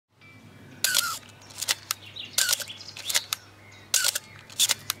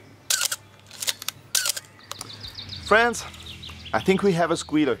Friends, I think we have a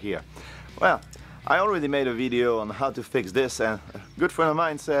squealer here. Well, I already made a video on how to fix this, and a good friend of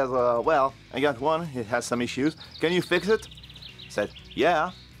mine says, well, I got one, it has some issues. Can you fix it? I said,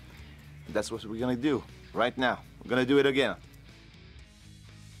 yeah. That's what we're gonna do right now. We're gonna do it again.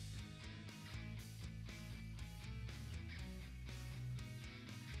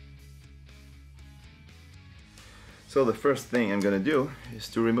 So the first thing I'm gonna do is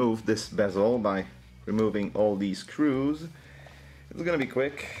to remove this bezel by removing all these screws. It's gonna be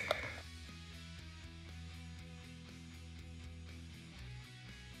quick.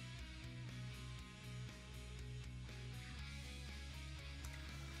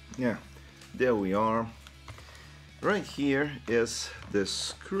 Yeah, there we are. Right here is the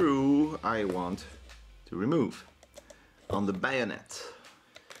screw I want to remove on the bayonet.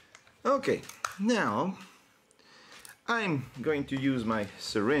 Okay, now I'm going to use my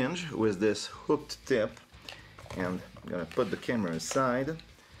syringe with this hooked tip, and I'm gonna put the camera aside.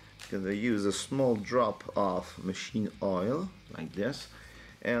 Gonna use a small drop of machine oil like this,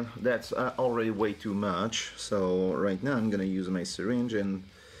 and that's already way too much. So right now I'm gonna use my syringe and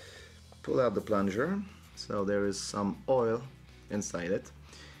pull out the plunger. So there is some oil inside it,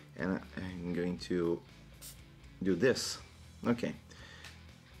 and I'm going to do this. Okay,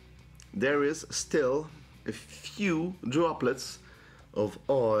 there is still a few droplets of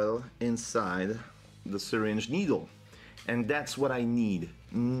oil inside the syringe needle, and that's what I need,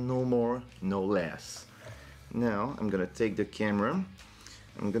 no more, no less. Now I'm gonna take the camera.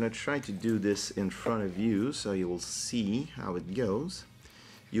 I'm gonna try to do this in front of you so you will see how it goes.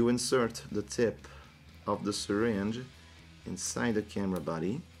 You insert the tip of the syringe inside the camera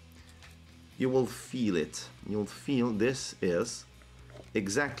body. You will feel it. You'll feel this is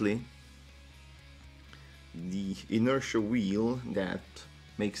exactly the inertia wheel that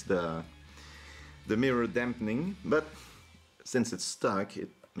makes the mirror dampening, but since it's stuck, it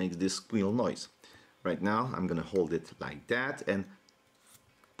makes this squeal noise. Right now I'm gonna hold it like that and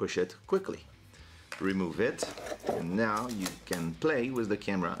push it quickly. Remove it, and now you can play with the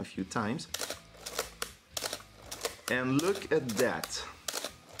camera a few times. And look at that.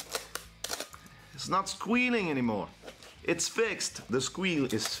 It's not squealing anymore. It's fixed. The squeal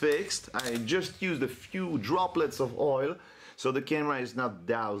is fixed. I just used a few droplets of oil, so the camera is not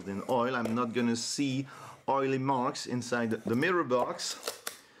doused in oil. I'm not gonna see oily marks inside the mirror box.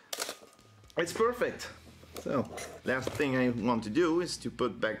 It's perfect. So, last thing I want to do is to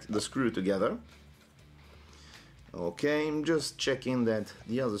put back the screw together. Okay, I'm just checking that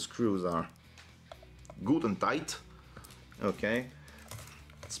the other screws are good and tight. Okay,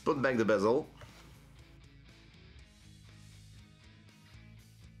 let's put back the bezel.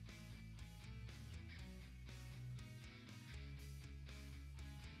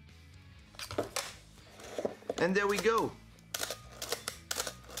 And there we go.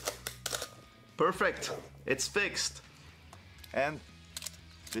 Perfect. It's fixed. And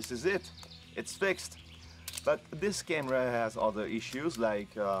this is it. It's fixed. But this camera has other issues,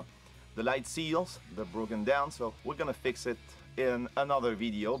 like the light seals, they're broken down, so we're gonna fix it in another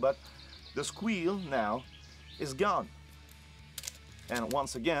video. But the squeal now is gone. And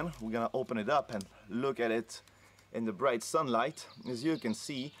once again, we're gonna open it up and look at it in the bright sunlight. As you can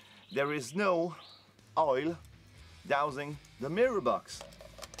see, there is no oil dousing the mirror box.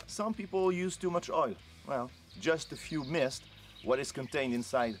 Some people use too much oil. Well, just a few missed. What is contained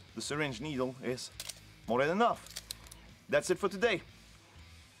inside the syringe needle is more than enough. That's it for today.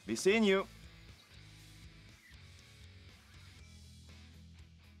 Be seeing you.